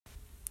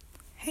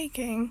Hey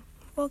gang,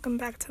 welcome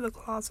back to the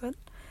closet.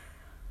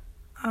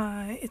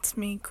 It's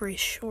me, Grace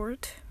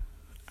Short.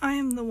 I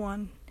am the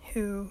one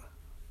who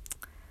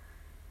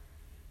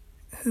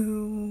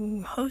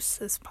hosts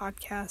this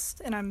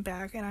podcast, and I'm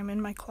back and I'm in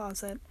my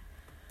closet.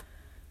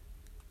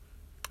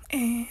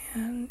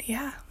 And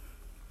yeah,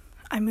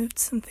 I moved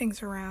some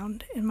things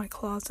around in my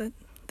closet.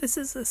 This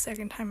is the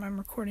second time I'm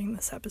recording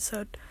this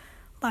episode.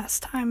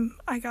 Last time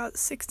I got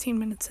 16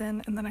 minutes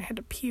in and then I had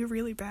to pee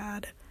really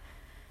bad.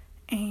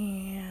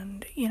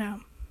 And,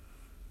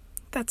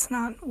 that's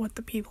not what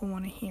the people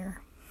want to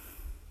hear.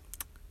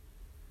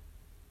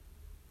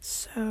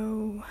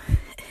 So,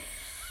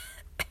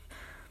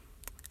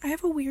 I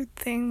have a weird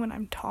thing when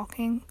I'm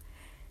talking,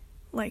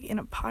 like in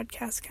a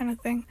podcast kind of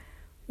thing,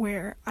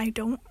 where I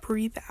don't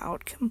breathe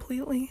out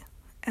completely,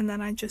 and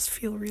then I just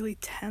feel really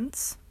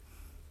tense.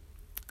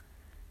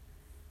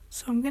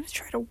 So I'm going to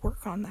try to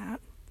work on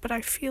that, but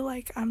I feel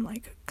like I'm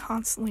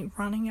constantly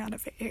running out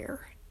of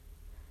air.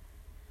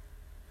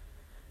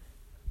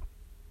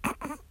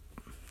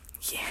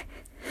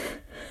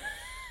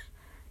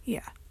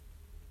 Yeah.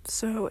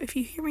 So if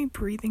you hear me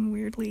breathing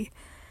weirdly,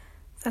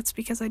 that's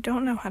because I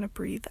don't know how to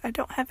breathe. I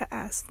don't have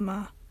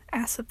asthma.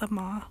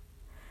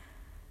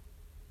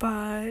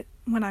 But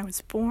when I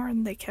was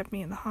born, they kept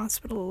me in the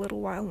hospital a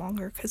little while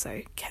longer because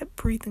I kept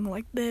breathing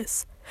like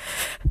this.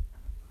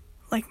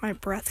 Like my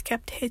breath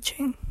kept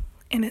hitching,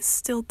 and it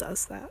still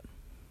does that.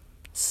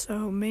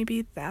 So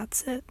maybe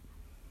that's it.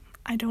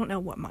 I don't know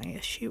what my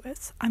issue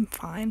is. I'm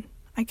fine.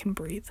 I can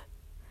breathe.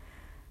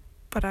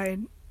 But I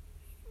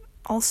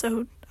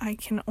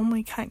can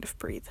only kind of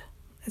breathe.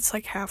 It's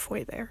like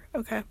halfway there,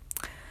 okay?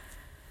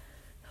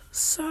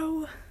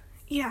 So,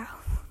 yeah,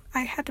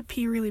 I had to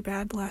pee really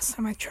bad last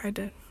time I tried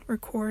to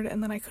record,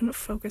 and then I couldn't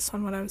focus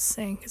on what I was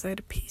saying because I had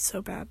to pee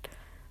so bad.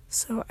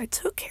 So I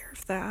took care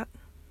of that,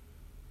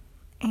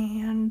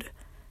 and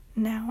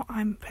now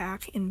I'm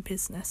back in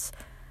business.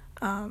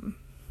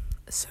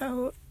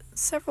 So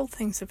several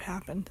things have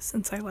happened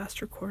since I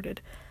last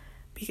recorded,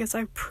 because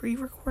I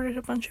pre-recorded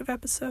a bunch of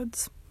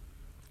episodes,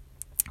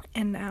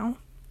 and now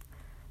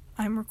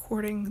I'm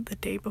recording the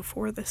day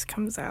before this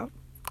comes out.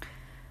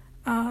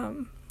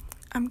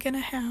 I'm gonna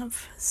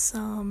have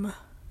some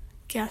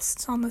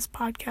guests on this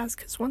podcast,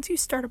 because once you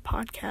start a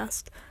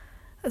podcast,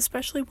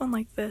 especially one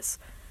like this,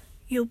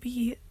 you'll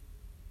be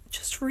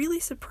just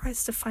really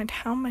surprised to find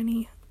how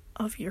many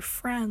of your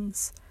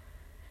friends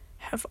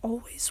have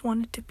always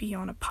wanted to be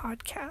on a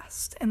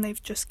podcast, and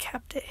they've just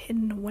kept it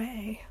hidden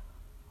away.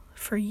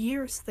 For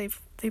years, they've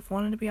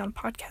wanted to be on a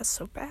podcast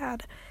so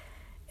bad,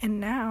 and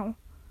now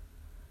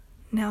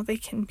they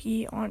can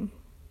be on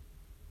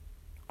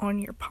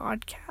your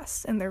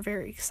podcast, and they're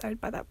very excited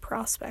by that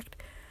prospect.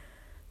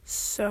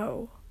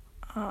 So,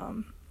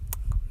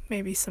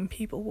 maybe some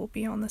people will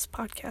be on this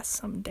podcast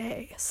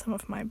someday, some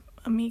of my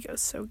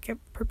amigos, so get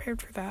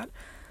prepared for that.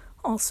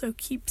 Also,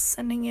 keep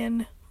sending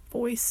in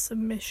voice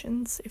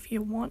submissions if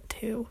you want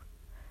to,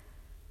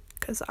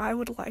 because I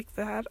would like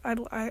that.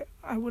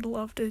 I would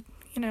love to,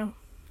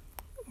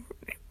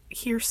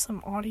 hear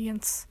some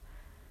audience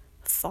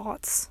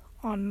thoughts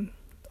on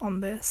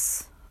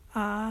this.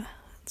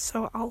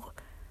 So I'll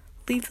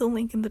leave the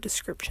link in the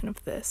description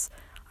of this.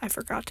 I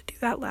forgot to do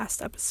that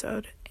last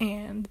episode,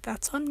 and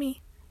that's on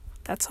me.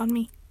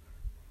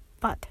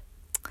 But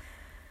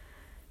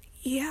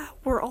yeah,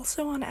 we're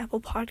also on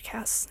Apple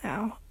Podcasts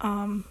now.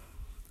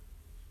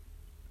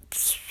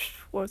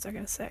 What was I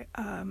gonna say?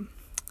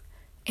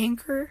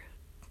 Anchor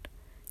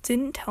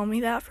didn't tell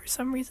me that for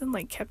some reason,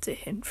 kept it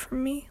hidden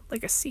from me,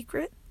 like a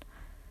secret.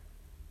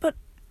 But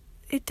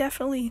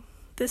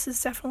this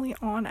is definitely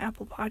on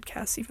Apple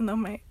Podcasts, even though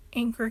my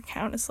Anchor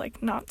account is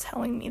not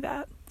telling me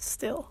that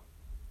still.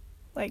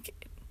 It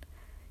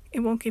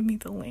won't give me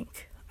the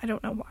link. I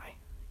don't know why.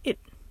 It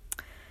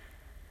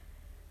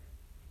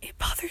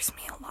bothers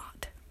me a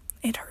lot.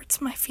 It hurts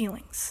my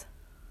feelings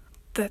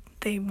that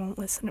they won't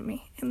listen to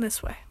me in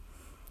this way.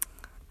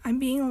 I'm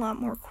being a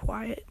lot more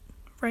quiet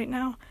right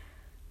now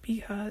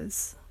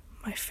because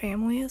my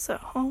family is at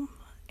home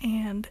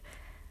and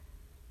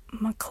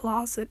my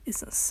closet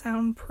isn't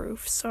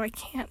soundproof, so I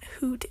can't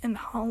hoot and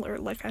holler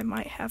like I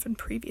might have in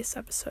previous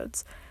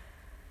episodes.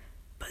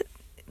 But,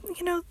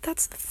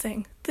 that's the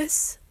thing.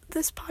 This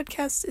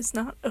podcast is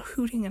not a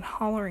hooting and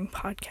hollering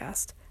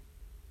podcast.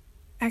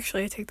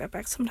 Actually, I take that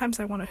back. Sometimes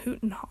I want to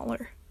hoot and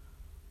holler.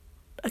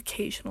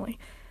 Occasionally.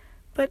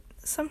 But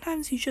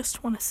sometimes you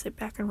just want to sit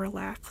back and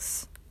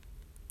relax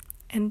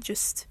and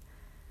just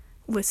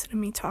listen to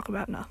me talk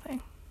about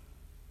nothing.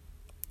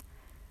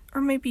 Or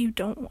maybe you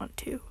don't want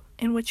to.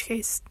 In which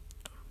case,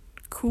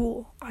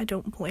 cool, I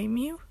don't blame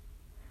you.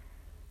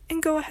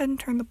 And go ahead and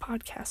turn the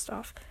podcast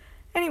off.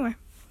 Anyway,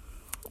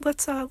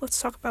 let's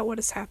talk about what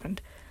has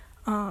happened.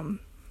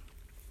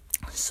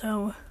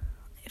 So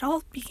it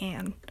all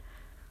began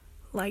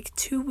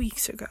 2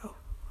 weeks ago.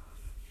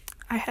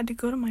 I had to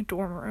go to my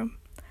dorm room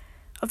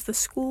of the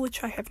school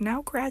which I have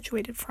now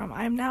graduated from.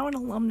 I am now an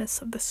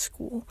alumnus of the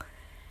school,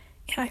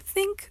 And I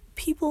think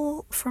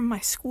people from my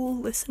school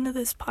listen to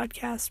this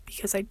podcast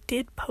because I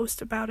did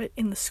post about it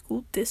in the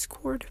school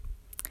Discord.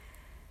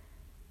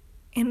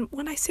 And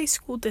when I say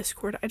school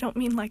Discord, I don't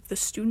mean like the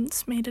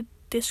students made a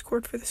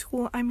Discord for the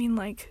school. I mean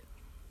like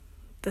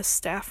the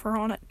staff are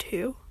on it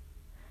too.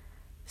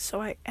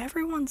 So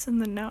everyone's in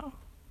the know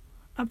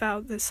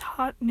about this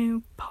hot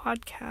new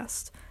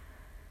podcast.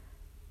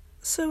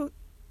 So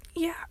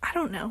yeah, I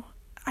don't know.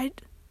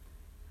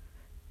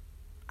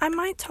 I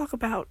might talk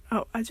about,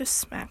 I just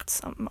smacked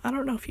something. I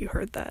don't know if you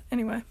heard that.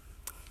 Anyway,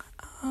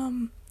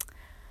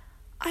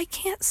 I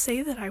can't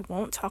say that I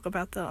won't talk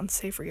about the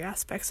unsavory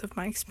aspects of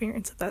my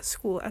experience at that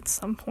school at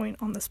some point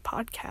on this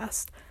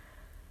podcast.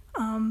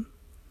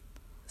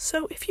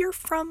 So if you're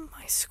from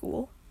my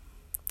school,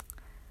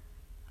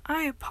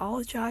 I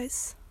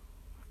apologize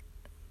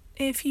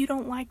if you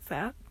don't like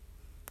that,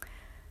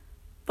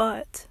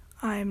 but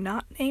I'm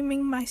not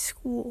naming my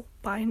school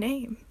by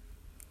name.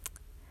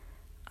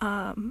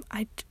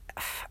 I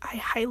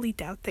highly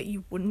doubt that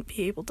you wouldn't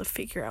be able to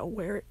figure out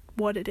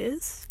what it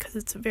is, because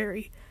it's a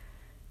very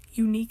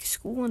unique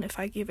school, and if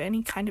I give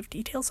any kind of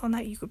details on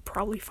that, you could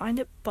probably find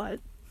it, but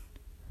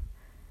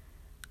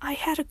I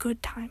had a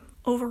good time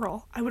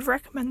overall. I would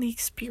recommend the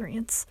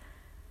experience,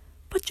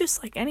 but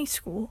just like any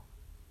school,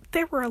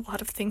 there were a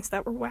lot of things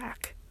that were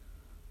whack,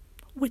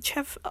 which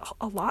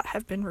a lot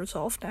have been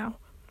resolved now,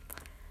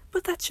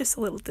 but that's just a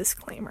little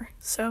disclaimer.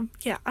 So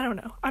yeah, I don't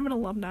know, I'm an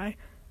alumni,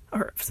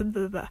 or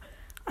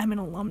I'm an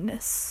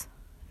alumnus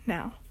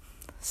now,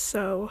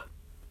 so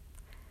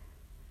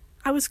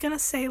I was gonna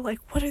say, like,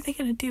 what are they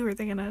gonna do? Are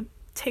they gonna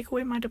take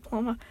away my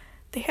diploma?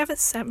 They haven't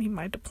sent me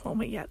my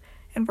diploma yet,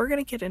 and we're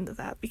gonna get into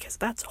that because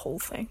that's a whole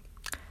thing.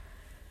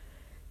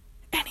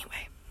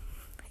 Anyway,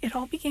 it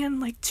all began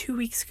like 2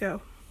 weeks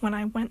ago when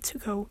I went to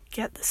go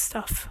get the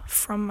stuff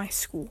from my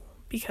school,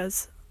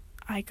 because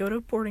I go to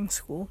boarding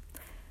school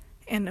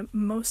and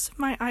most of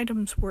my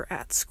items were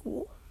at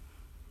school.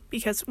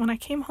 Because when I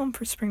came home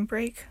for spring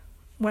break,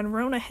 when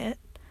Rona hit,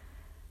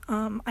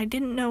 I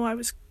didn't know I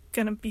was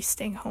gonna be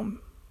staying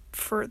home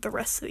for the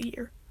rest of the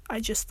year. I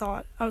just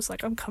thought, I was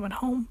like, I'm coming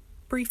home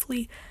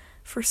briefly.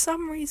 For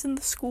some reason,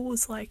 the school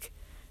was like,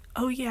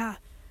 oh yeah,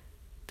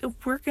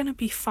 we're gonna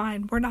be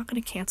fine. We're not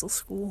gonna cancel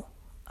school.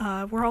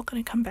 We're all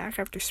gonna come back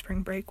after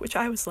spring break, which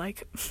I was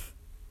like,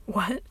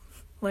 what?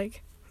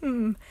 Like,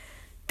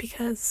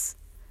 because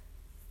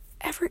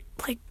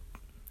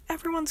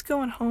everyone's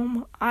going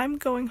home. I'm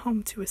going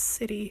home to a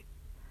city.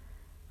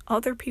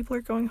 Other people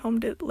are going home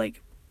to,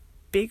 like,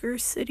 bigger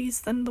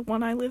cities than the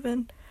one I live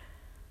in.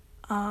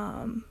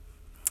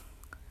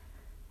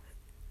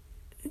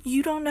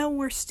 You don't know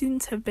where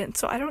students have been,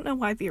 so I don't know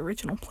why the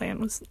original plan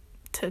was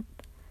to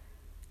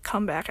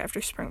come back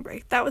after spring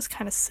break. That was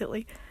kind of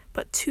silly,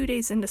 but 2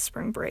 days into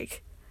spring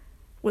break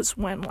was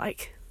when,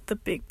 like, the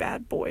big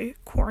bad boy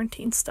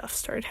quarantine stuff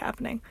started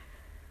happening.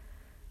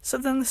 So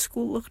then the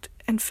school looked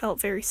and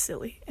felt very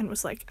silly and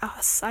was like,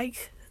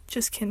 psych,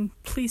 just can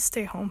please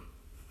stay home.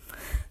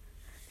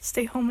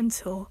 Stay home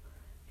until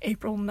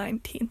April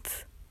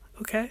 19th,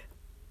 okay?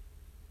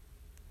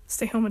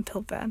 Stay home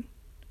until then.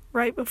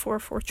 Right before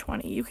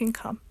 420, you can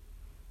come.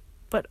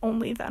 But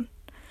only then.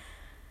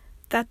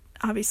 That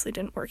obviously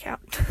didn't work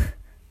out.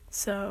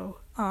 So,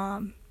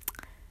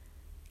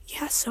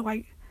 yeah, so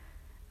I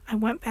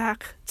went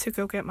back to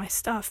go get my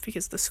stuff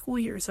because the school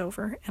year's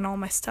over and all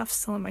my stuff's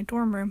still in my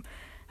dorm room.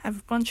 I have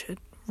a bunch of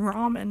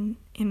ramen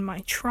in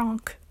my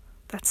trunk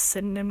that's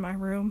sitting in my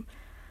room.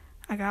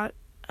 I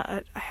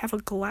have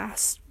a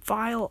glass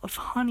vial of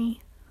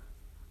honey.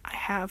 I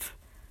have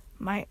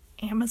my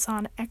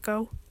Amazon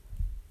Echo.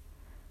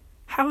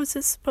 How is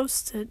this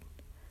supposed to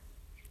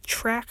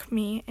track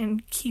me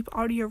and keep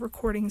audio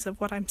recordings of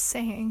what I'm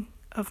saying,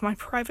 of my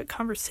private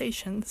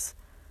conversations?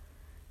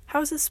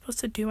 How is this supposed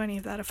to do any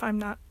of that if I'm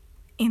not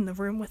in the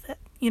room with it,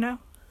 you know?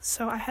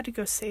 So I had to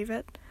go save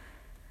it.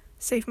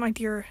 Save my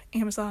dear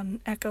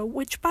Amazon Echo,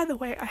 which, by the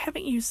way, I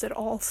haven't used at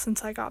all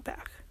since I got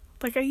back.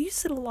 Like, I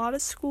used it a lot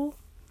at school.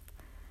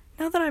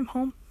 Now that I'm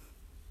home,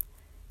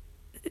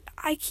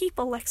 I keep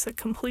Alexa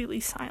completely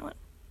silent.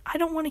 I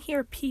don't want to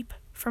hear a peep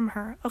from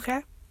her,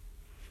 okay?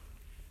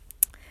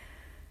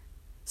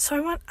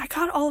 So I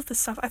got all of this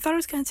stuff. I thought it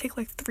was going to take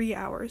like 3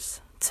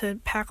 hours to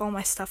pack all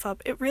my stuff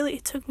up. It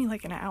took me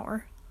like an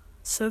hour.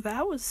 So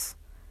that was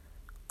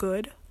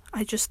good.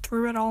 I just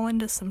threw it all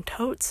into some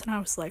totes and I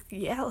was like,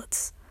 yeah,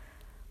 let's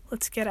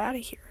get out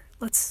of here.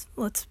 Let's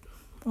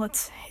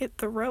hit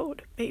the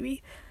road,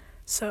 baby.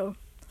 So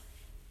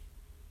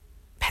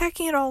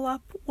packing it all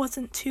up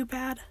wasn't too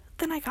bad.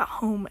 Then I got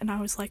home and I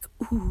was like,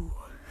 ooh,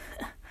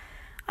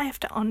 I have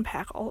to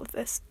unpack all of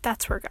this.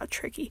 That's where it got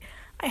tricky.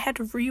 I had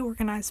to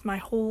reorganize my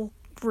whole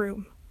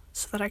room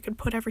so that I could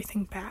put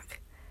everything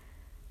back.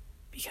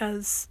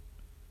 Because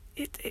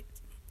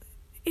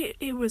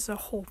it was a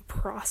whole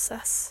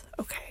process,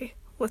 okay?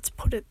 Let's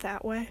put it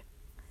that way.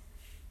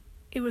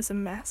 It was a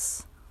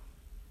mess.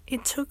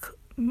 It took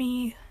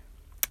me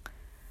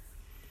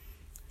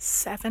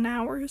 7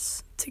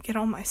 hours to get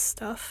all my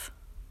stuff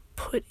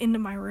put into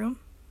my room.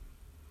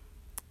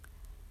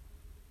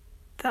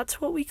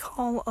 that's what we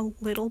call a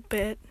little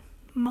bit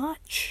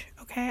much,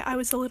 okay? I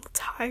was a little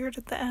tired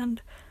at the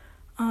end.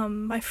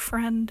 My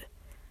friend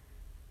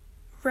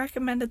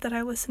recommended that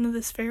I listen to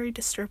this very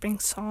disturbing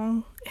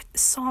song.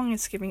 Song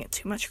is giving it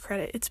too much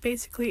credit.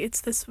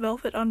 It's this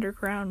Velvet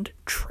Underground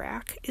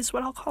track, is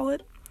what I'll call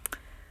it,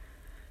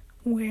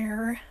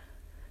 where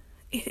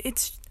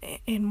it's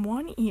in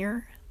one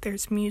ear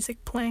there's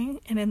music playing,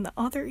 and in the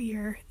other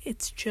ear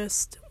it's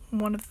just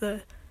one of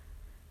the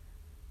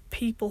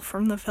people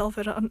from the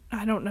Velvet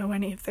I don't know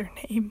any of their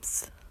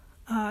names.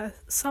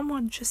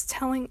 Someone just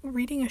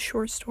reading a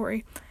short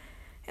story,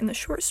 and the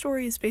short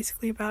story is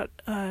basically about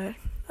a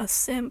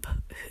simp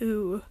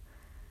who,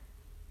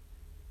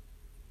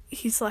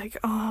 he's like,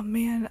 oh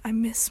man,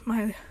 is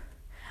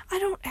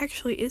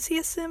he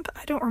a simp?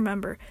 I don't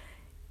remember.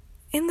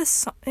 In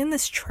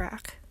this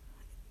track,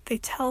 they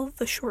tell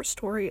the short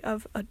story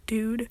of a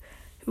dude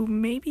who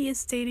maybe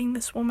is dating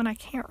this woman, I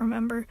can't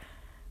remember.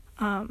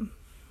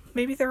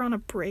 Maybe they're on a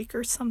break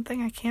or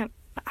something,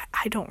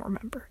 I don't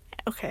remember.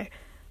 Okay,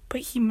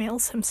 but he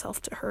mails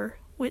himself to her,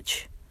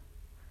 which,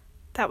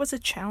 that was a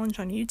challenge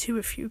on YouTube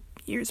a few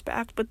years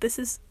back, but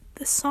this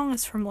song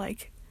is from, way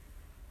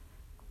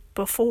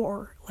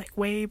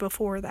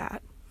before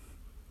that.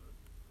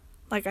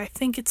 I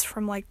think it's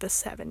from, the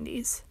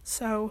 70s.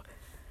 So,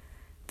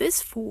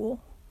 this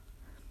fool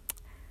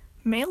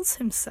mails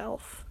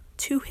himself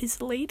to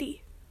his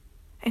lady,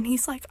 and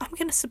he's like, I'm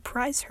gonna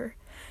surprise her.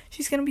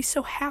 She's gonna be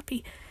so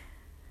happy.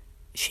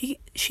 She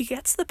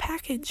gets the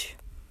package,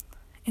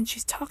 and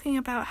she's talking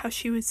about how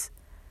she was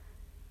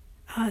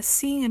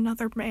seeing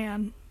another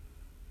man.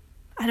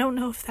 I don't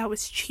know if that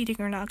was cheating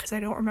or not, because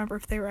I don't remember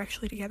if they were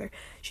actually together.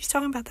 She's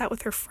talking about that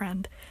with her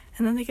friend,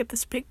 and then they get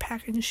this big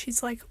package, and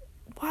she's like,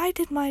 why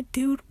did my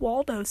dude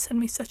Waldo send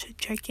me such a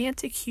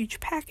gigantic, huge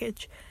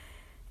package?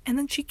 And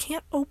then she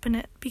can't open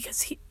it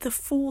because the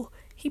fool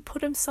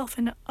put himself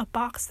in a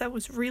box that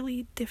was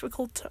really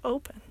difficult to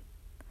open.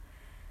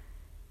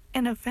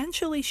 And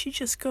eventually she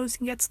just goes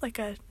and gets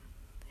a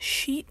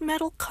sheet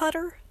metal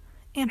cutter,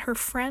 and her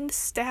friend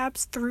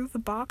stabs through the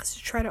box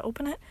to try to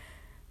open it.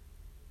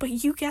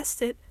 But you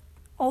guessed it,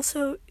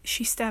 also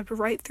she stabbed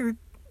right through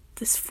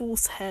this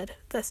fool's head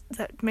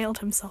that mailed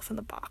himself in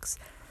the box.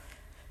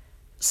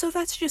 So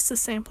that's just a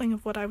sampling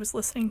of what I was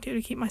listening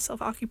to keep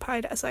myself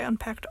occupied as I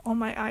unpacked all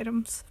my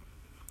items.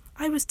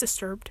 I was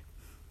disturbed.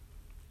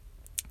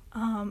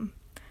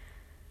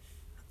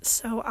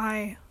 So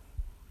I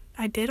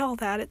did all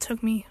that. It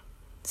took me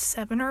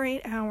 7 or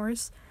 8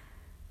 hours,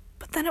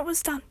 but then it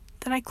was done.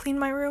 Then I cleaned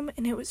my room,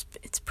 and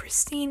it's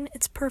pristine,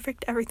 it's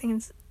perfect, everything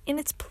is in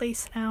its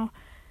place now,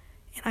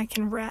 and I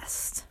can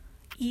rest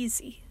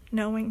easy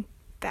knowing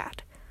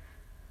that.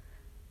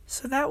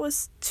 So that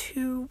was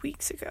 2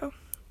 weeks ago.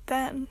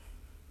 Then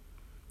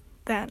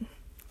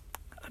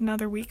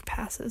another week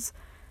passes.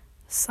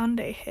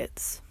 Sunday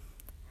hits.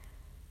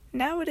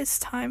 Now it is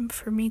time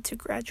for me to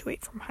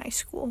graduate from high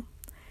school.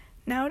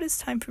 Now it is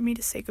time for me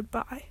to say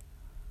goodbye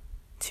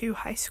to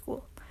high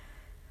school.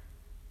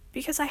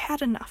 Because I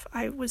had enough.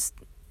 I was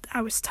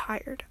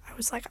tired. I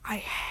was like,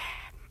 I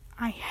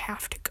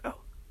have to go.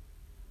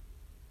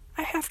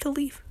 I have to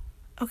leave.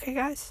 Okay,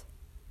 guys?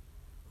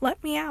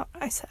 Let me out,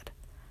 I said.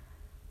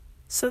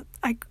 So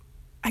I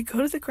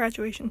go to the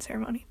graduation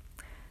ceremony.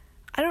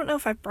 I don't know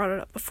if I've brought it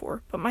up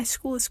before, but my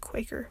school is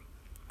Quaker.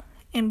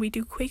 And we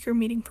do Quaker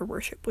meeting for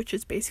worship, which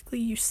is basically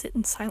you sit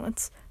in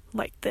silence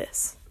like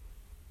this.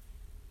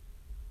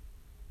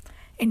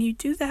 And you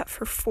do that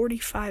for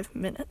 45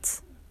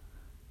 minutes.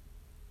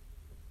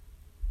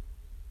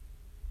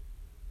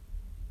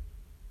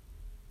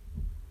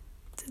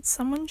 Did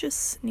someone just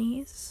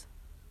sneeze?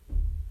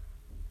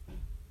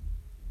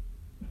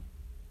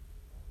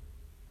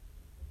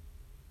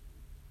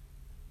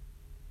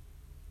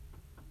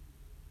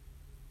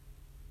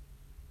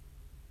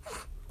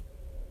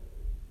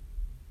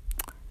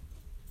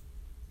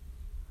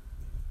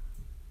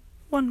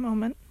 One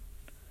moment.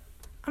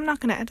 I'm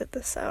not gonna edit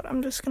this out.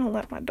 I'm just gonna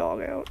let my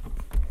dog out.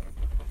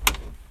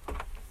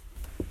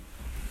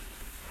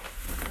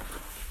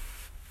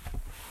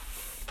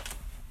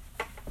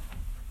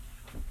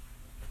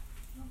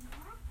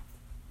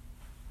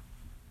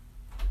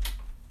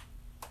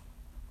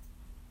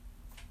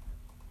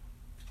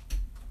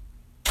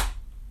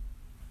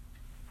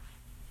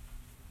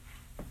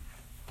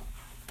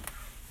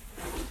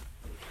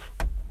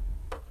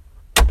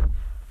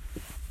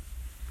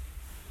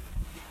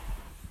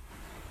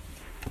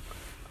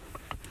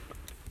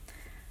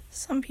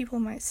 Some people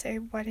might say,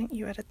 why didn't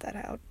you edit that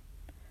out?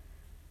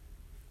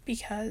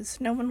 Because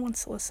no one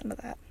wants to listen to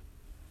that.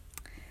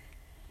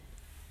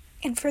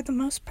 And for the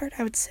most part,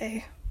 I would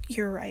say,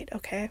 you're right,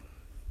 okay?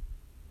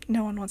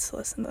 No one wants to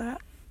listen to that.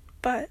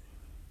 But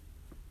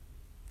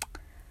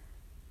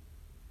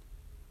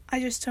I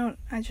just don't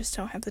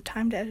have the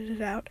time to edit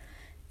it out.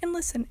 And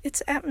listen,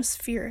 it's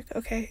atmospheric,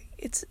 okay?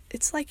 It's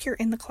like you're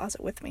in the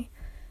closet with me.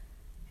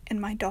 And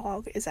my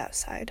dog is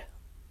outside,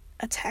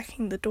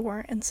 attacking the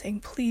door and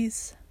saying,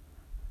 please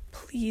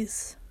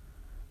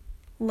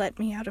let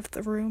me out of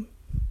the room.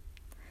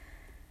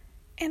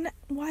 And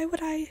why would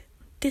I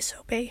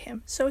disobey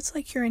him? So it's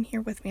like you're in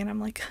here with me and I'm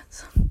like,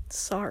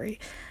 sorry,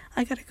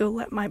 I gotta go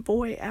let my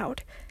boy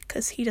out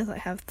because he doesn't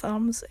have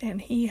thumbs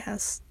and he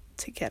has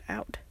to get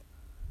out.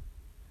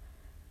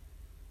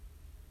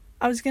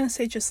 I was gonna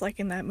say just like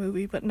in that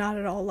movie, but not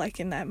at all like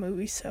in that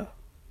movie, so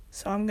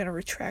I'm gonna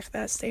retract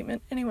that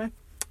statement. Anyway.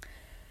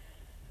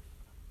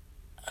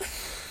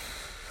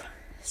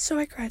 So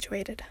I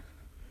graduated.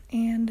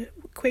 And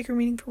Quaker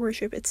Meeting for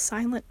Worship, it's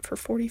silent for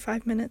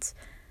 45 minutes.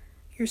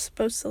 You're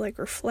supposed to like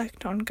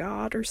reflect on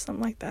God or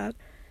something like that.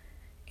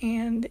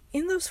 And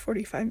in those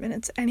 45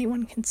 minutes,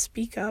 anyone can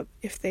speak up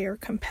if they are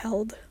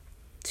compelled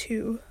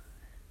to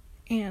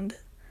and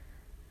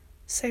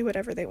say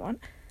whatever they want.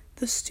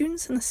 The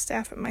students and the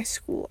staff at my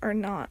school are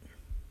not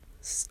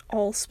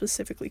all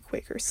specifically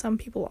Quaker. Some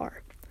people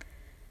are.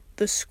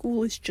 The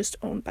school is just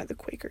owned by the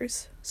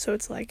Quakers. So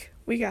it's like,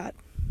 we got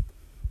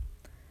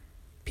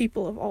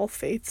people of all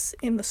faiths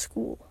in the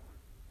school.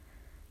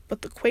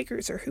 But the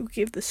Quakers are who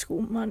give the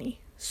school money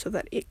so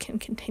that it can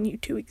continue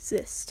to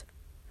exist.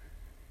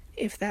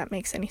 If that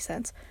makes any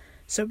sense.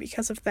 So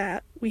because of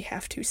that, we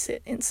have to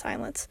sit in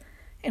silence.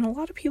 And a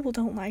lot of people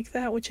don't like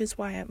that, which is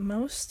why at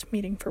most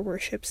Meeting for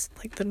Worships,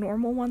 like the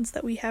normal ones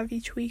that we have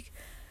each week,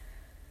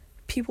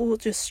 people will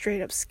just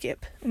straight up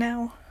skip.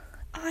 Now,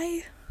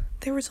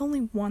 there was only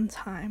one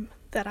time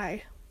that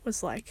I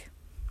was like,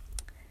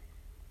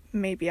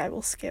 maybe I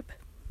will skip.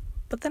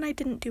 But then I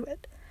didn't do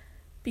it.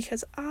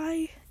 Because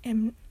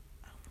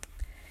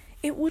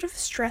it would have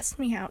stressed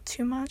me out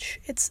too much.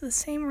 It's the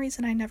same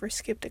reason I never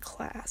skipped a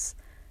class.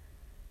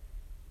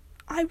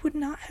 I would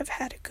not have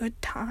had a good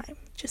time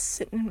just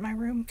sitting in my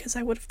room because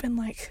I would have been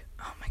like,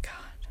 oh my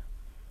God.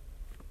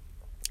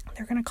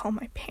 They're going to call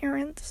my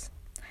parents.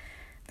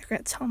 They're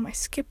going to tell them I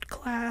skipped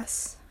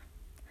class.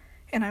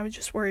 And I would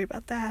just worry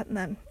about that. And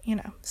then,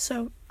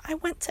 So I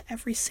went to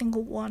every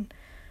single one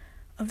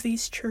of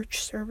these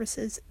church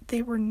services.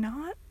 They were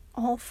not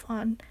all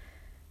fun.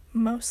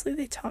 Mostly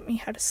they taught me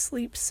how to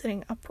sleep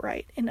sitting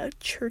upright in a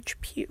church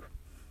pew.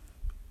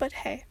 But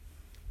hey,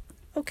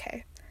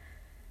 okay.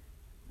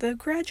 The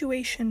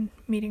graduation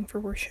Meeting for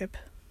Worship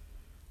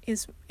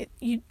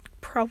you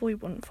probably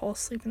wouldn't fall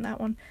asleep in that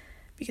one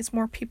because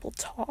more people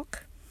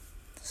talk.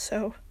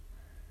 So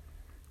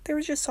there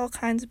was just all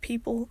kinds of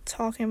people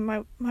talking.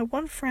 My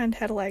one friend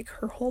had like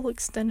her whole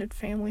extended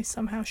family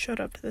somehow showed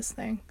up to this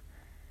thing.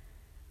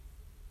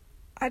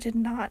 I did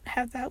not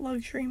have that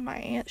luxury. My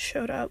aunt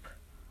showed up.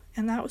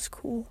 And that was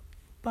cool,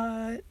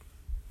 but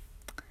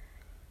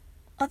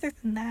other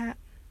than that,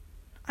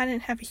 I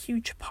didn't have a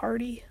huge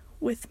party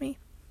with me,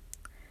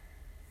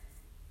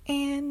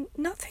 and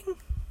nothing,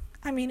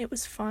 it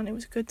was fun, it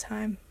was a good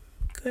time,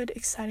 good,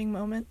 exciting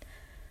moment.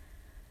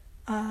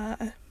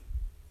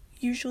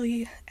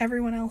 Usually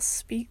everyone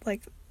else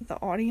the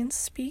audience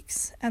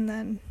speaks, and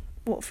then,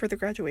 for the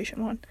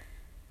graduation one,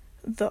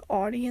 the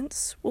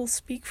audience will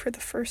speak for the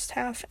first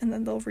half, and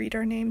then they'll read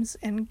our names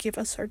and give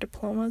us our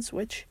diplomas,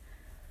 which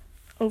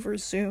over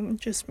Zoom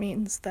just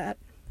means that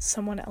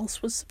someone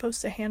else was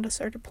supposed to hand us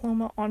our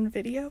diploma on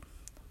video.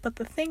 But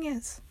the thing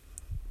is,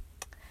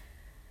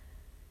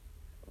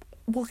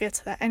 we'll get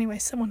to that. Anyway,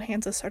 someone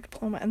hands us our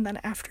diploma, and then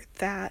after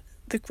that,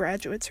 the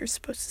graduates are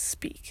supposed to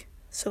speak.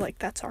 So,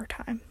 that's our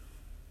time.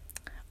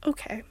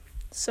 Okay,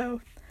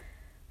 so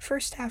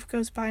first half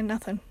goes by,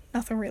 nothing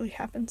really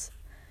happens.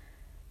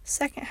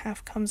 Second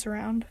half comes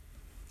around.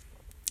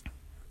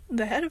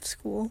 The head of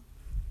school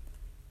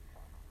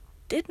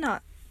did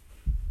not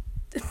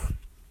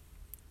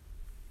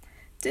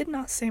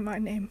say my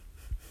name.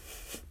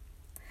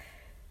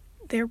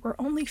 There were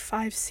only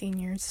 5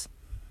 seniors.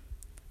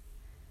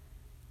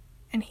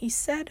 And he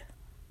said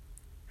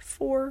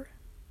 4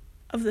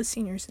 of the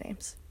seniors'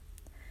 names.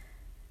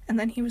 And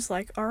then he was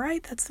like,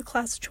 alright, that's the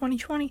class of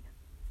 2020.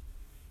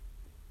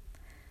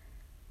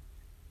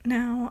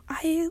 Now,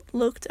 I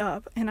looked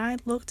up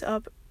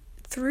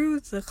through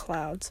the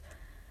clouds.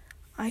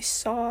 I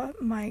saw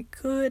my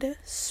good,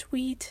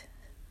 sweet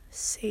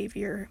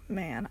Savior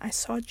man. I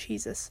saw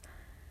Jesus.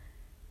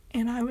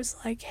 And I was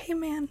like, hey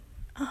man,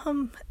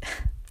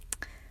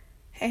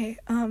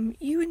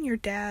 you and your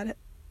dad,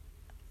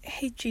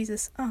 hey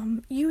Jesus,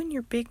 you and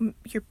your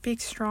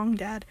big strong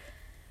dad,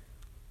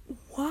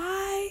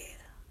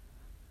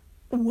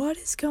 what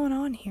is going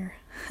on here?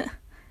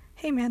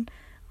 Hey man,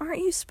 aren't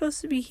you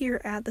supposed to be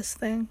here at this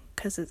thing?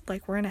 Because it's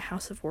like we're in a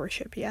house of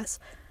worship, yes.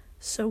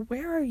 So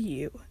where are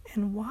you,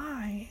 and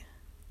why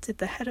did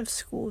the head of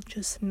school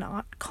just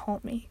not call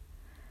me?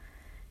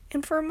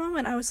 And for a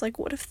moment I was like,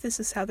 what if this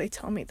is how they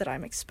tell me that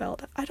I'm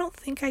expelled? I don't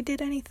think I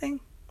did anything,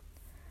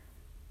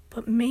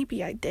 but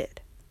maybe I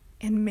did,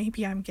 and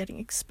maybe I'm getting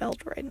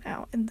expelled right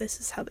now, and this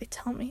is how they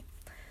tell me.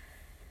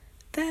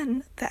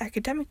 Then the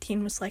academic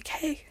team was like,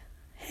 hey,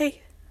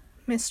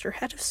 Mr.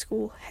 Head of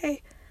School,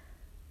 hey,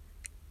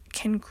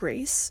 can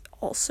Grace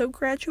also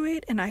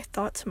graduate? And I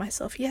thought to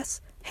myself, yes,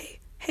 hey,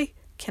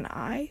 can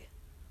I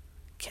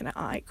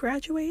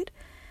graduate?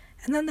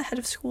 And then the head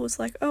of school was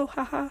like, oh,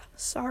 haha,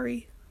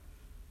 sorry,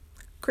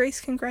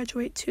 Grace can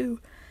graduate too.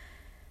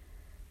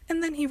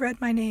 And then he read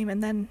my name,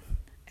 and then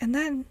And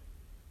then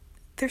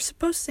they're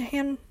supposed to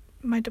hand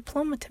my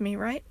diploma to me,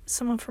 right?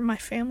 Someone from my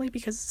family,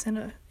 because it's in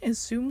a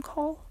Zoom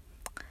call.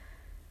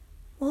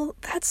 Well,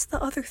 that's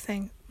the other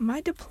thing. My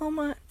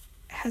diploma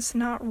has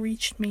not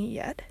reached me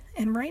yet,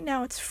 and right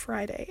now it's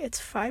Friday. It's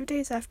 5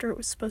 days after it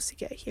was supposed to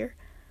get here.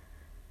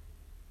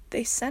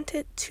 They sent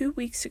it 2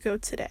 weeks ago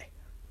today.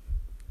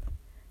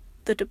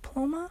 The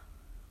diploma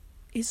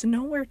is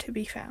nowhere to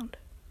be found.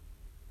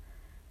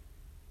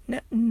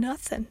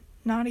 Nothing.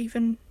 Not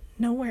even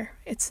nowhere.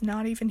 It's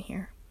not even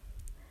here.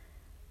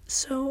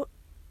 So,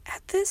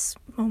 at this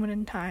moment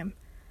in time,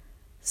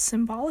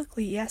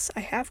 symbolically, yes, I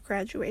have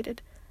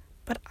graduated,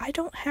 but I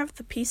don't have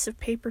the piece of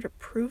paper to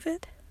prove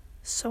it,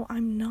 so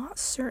I'm not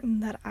certain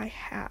that I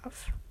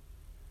have.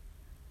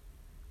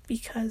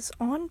 Because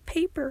on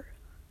paper,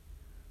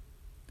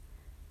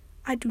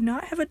 I do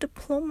not have a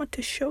diploma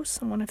to show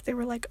someone if they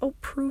were like, oh,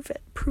 prove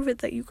it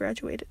that you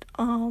graduated.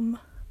 I'm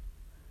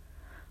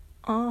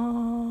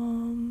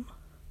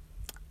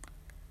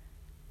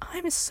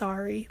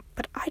sorry,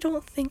 but I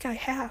don't think I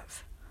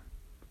have.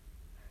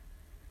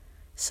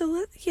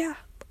 So, yeah,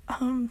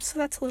 so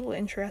that's a little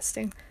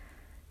interesting.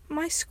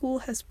 My school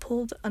has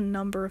pulled a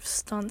number of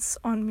stunts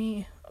on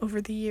me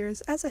over the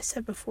years. As I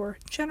said before,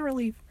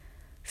 generally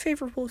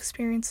favorable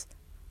experience,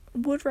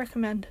 would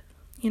recommend,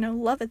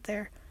 love it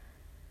there.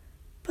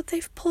 But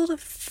they've pulled a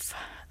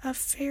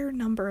fair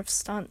number of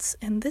stunts,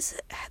 and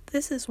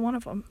this is one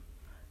of them.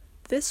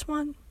 This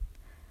one,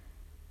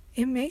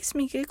 it makes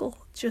me giggle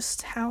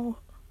just how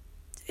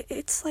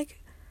it's like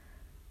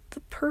the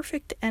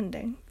perfect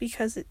ending,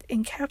 because it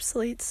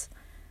encapsulates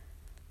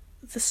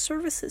the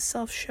service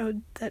itself.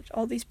 Showed that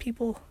all these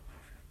people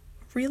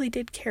really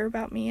did care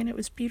about me, and it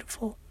was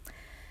beautiful.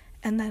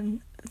 And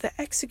then the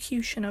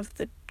execution of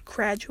the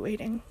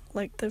graduating,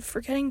 like the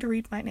forgetting to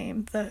read my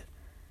name, the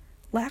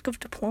lack of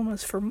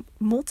diplomas for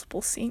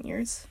multiple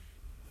seniors,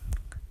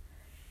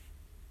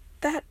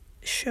 that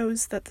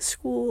shows that the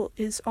school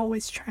is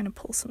always trying to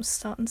pull some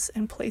stunts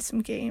and play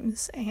some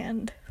games.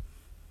 And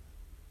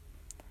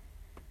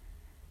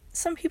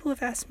some people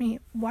have asked me,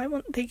 why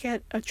won't they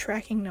get a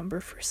tracking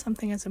number for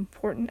something as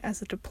important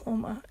as a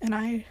diploma? And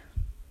I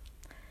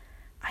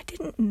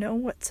didn't know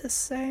what to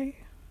say.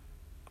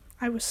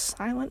 I was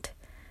silent,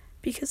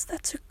 because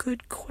that's a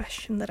good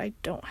question that I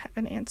don't have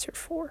an answer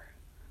for.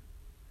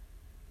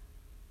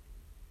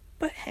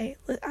 But hey,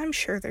 I'm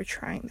sure they're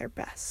trying their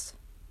best.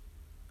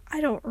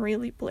 I don't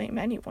really blame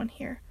anyone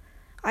here.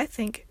 I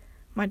think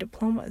my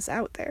diploma is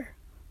out there.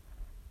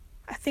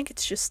 I think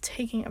it's just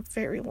taking a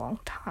very long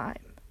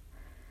time.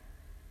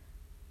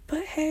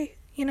 But hey,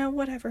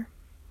 whatever.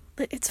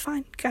 It's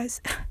fine,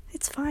 guys.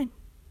 It's fine.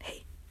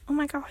 Hey, oh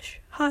my gosh,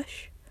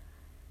 hush.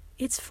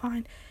 It's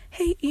fine.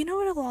 Hey, you know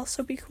what'll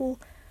also be cool?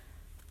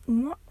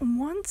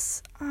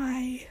 Once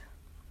I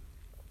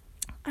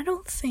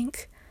don't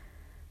think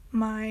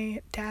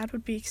my dad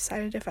would be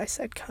excited if I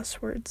said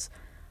cuss words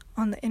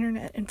on the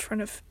internet in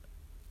front of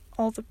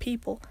all the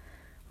people.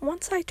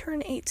 Once I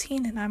turn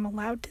 18 and I'm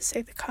allowed to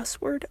say the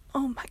cuss word,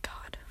 oh my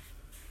god.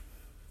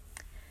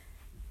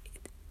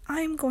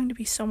 I am going to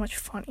be so much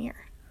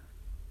funnier.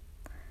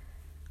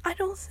 I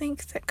don't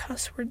think that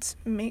cuss words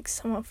make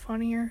someone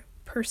funnier,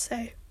 per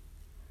se,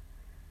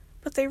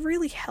 but they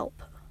really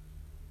help.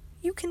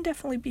 You can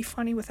definitely be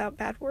funny without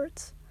bad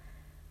words,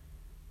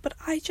 but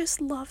I just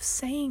love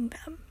saying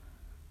them.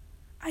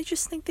 I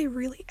just think they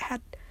really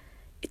add.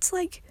 It's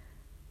like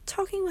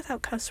talking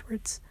without cuss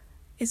words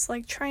is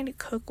like trying to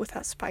cook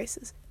without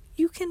spices.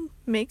 You can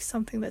make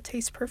something that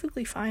tastes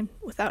perfectly fine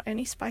without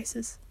any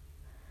spices.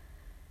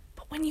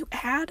 But when you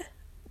add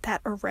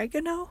that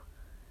oregano,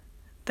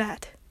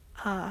 that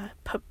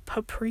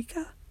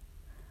paprika,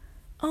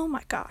 oh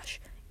my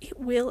gosh, it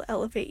will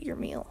elevate your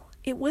meal.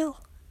 It will.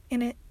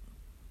 And it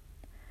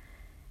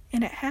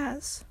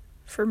has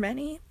for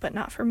many, but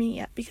not for me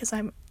yet, because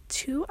I'm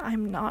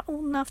not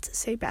old enough to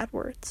say bad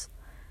words.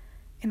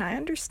 And I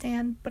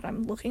understand, but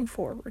I'm looking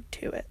forward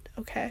to it,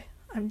 okay?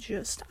 I'm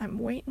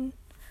waiting.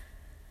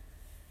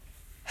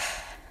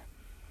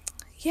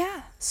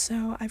 Yeah,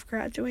 so I've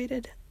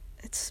graduated.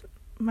 It's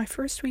my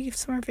first week of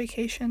summer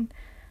vacation.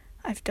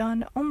 I've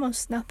done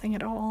almost nothing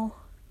at all.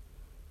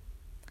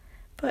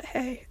 But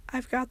hey,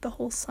 I've got the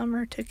whole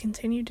summer to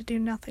continue to do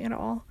nothing at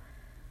all.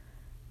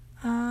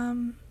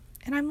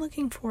 And I'm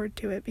looking forward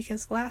to it,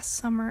 because last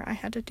summer I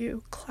had to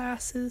do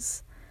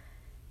classes,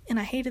 and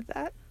I hated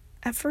that.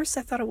 At first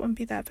I thought it wouldn't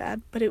be that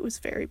bad, but it was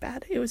very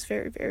bad. It was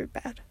very, very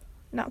bad.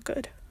 Not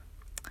good.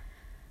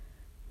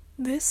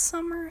 This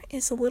summer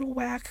is a little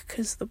whack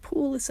because the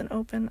pool isn't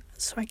open,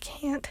 so I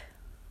can't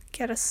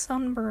get a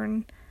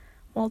sunburn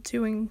while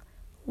doing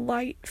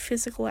light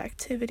physical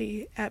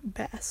activity at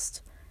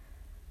best.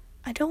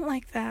 I don't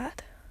like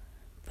that,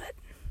 but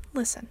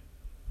listen.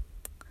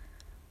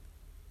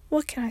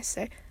 What can I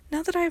say?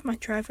 Now that I have my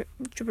driver's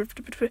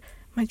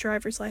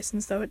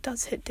license, though, it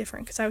does hit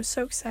different, because I was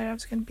so excited. I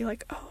was going to be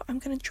like, oh, I'm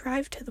going to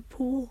drive to the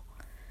pool,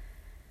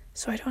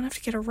 so I don't have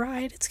to get a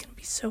ride. It's going to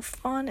be so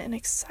fun and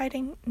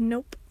exciting.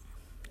 Nope,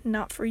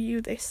 not for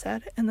you, they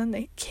said. And then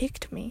they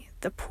kicked me.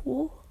 The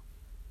pool,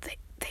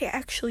 they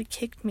actually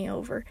kicked me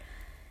over,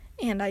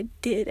 and I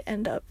did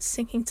end up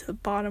sinking to the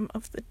bottom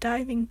of the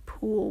diving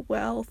pool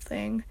well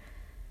thing,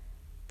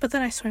 but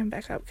then I swam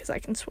back up because I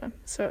can swim,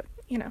 so,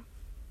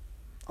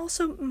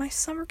 Also, my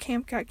summer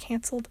camp got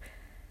canceled,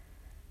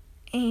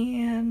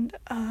 and,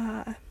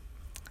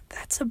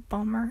 that's a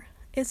bummer,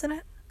 isn't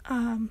it?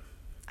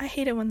 I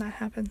hate it when that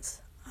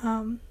happens,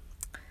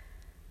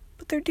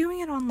 but they're doing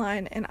it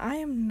online, and I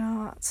am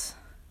not.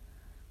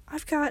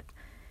 I've got,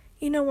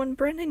 when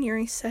Brendan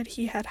Urie said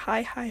he had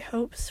high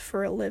hopes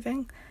for a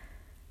living,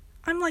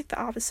 I'm like the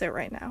opposite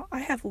right now. I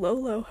have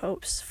low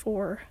hopes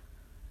for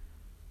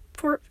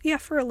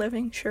a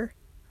living, sure.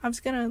 I was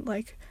gonna,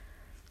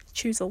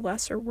 choose a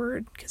lesser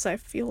word, because I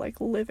feel like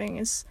living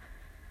is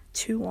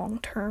too long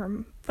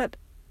term, but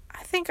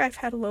I think I've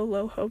had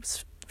low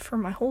hopes for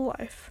my whole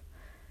life,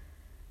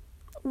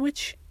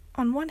 which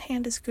on one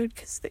hand is good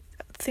because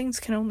things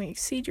can only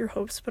exceed your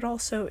hopes, but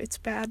also it's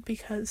bad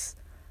because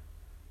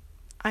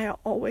I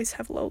always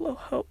have low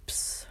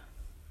hopes,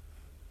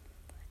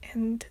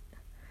 and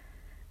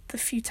the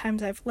few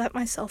times I've let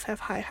myself have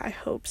high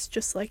hopes,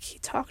 just like he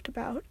talked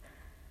about,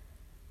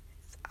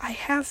 I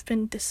have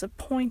been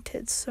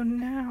disappointed, so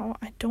now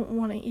I don't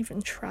want to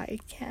even try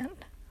again,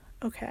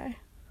 okay?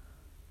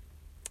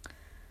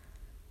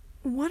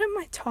 What am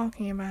I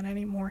talking about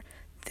anymore?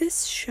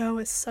 This show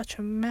is such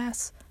a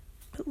mess,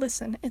 but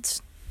listen,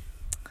 it's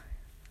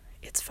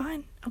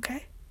fine,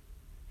 okay?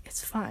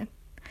 It's fine.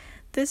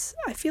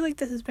 I feel like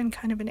this has been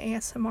kind of an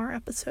ASMR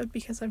episode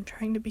because I'm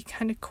trying to be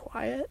kind of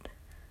quiet,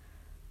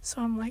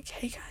 so I'm like,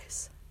 hey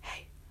guys,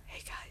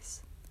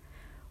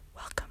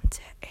 welcome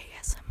to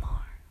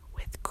ASMR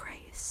with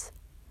Grace.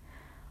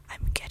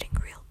 I'm getting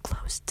real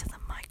close to the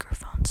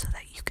microphone so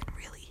that you can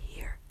really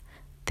hear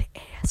the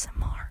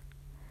ASMR.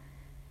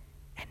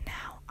 And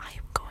now I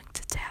am going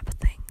to tap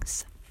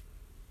things.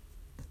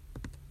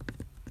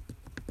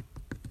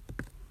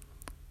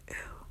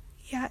 Ooh,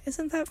 yeah,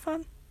 isn't that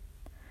fun?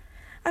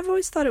 I've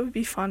always thought it would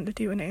be fun to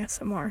do an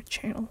ASMR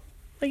channel.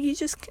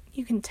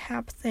 You can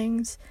tap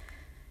things,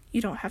 you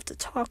don't have to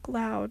talk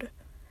loud.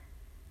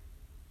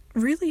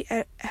 Really,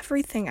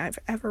 everything I've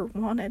ever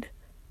wanted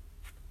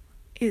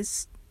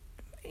is,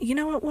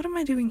 what am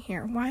I doing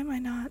here? Why am I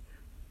not?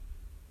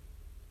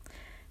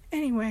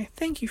 Anyway,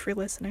 thank you for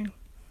listening.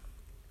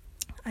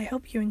 I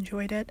hope you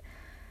enjoyed it.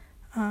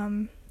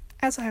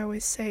 As I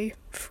always say,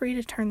 free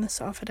to turn this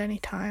off at any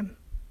time.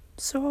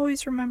 So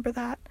always remember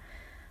that.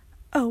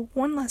 Oh,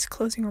 one last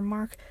closing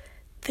remark.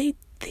 They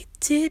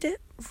did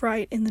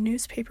write in the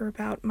newspaper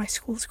about my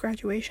school's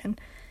graduation,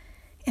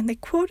 and they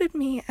quoted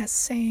me as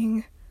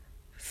saying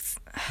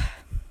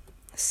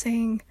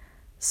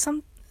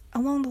some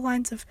along the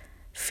lines of,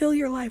 fill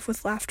your life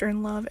with laughter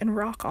and love and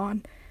rock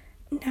on.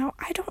 Now,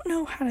 I don't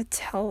know how to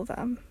tell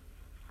them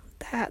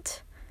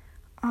that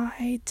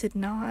I did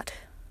not.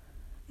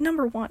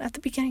 Number one, at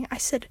the beginning, I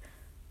said,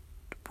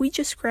 we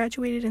just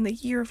graduated in the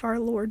year of our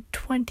Lord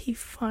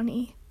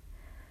 2020.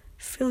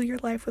 Fill your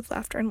life with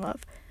laughter and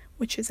love,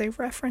 which is a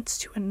reference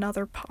to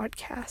another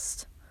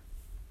podcast.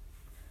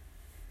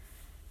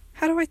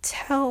 How do I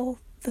tell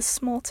the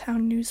small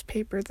town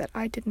newspaper that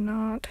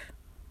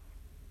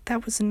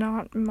that was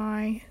not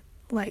my,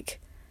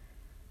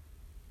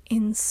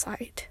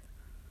 insight?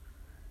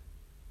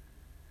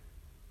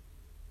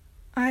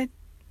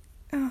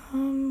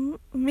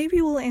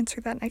 Maybe we'll answer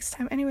that next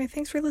time. Anyway,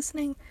 thanks for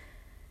listening.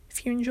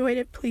 If you enjoyed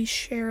it, please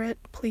share it,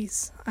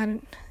 please.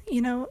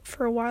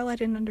 For a while I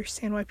didn't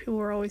understand why people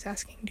were always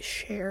asking to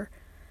share,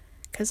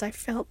 because I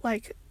felt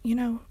like,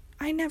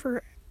 I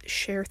never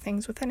share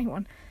things with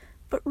anyone,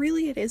 but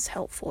really it is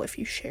helpful if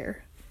you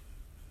share.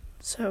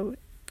 So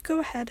go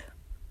ahead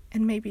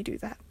and maybe do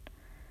that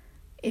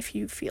if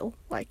you feel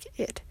like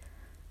it.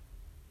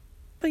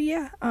 But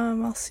yeah,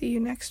 I'll see you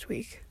next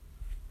week.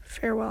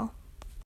 Farewell.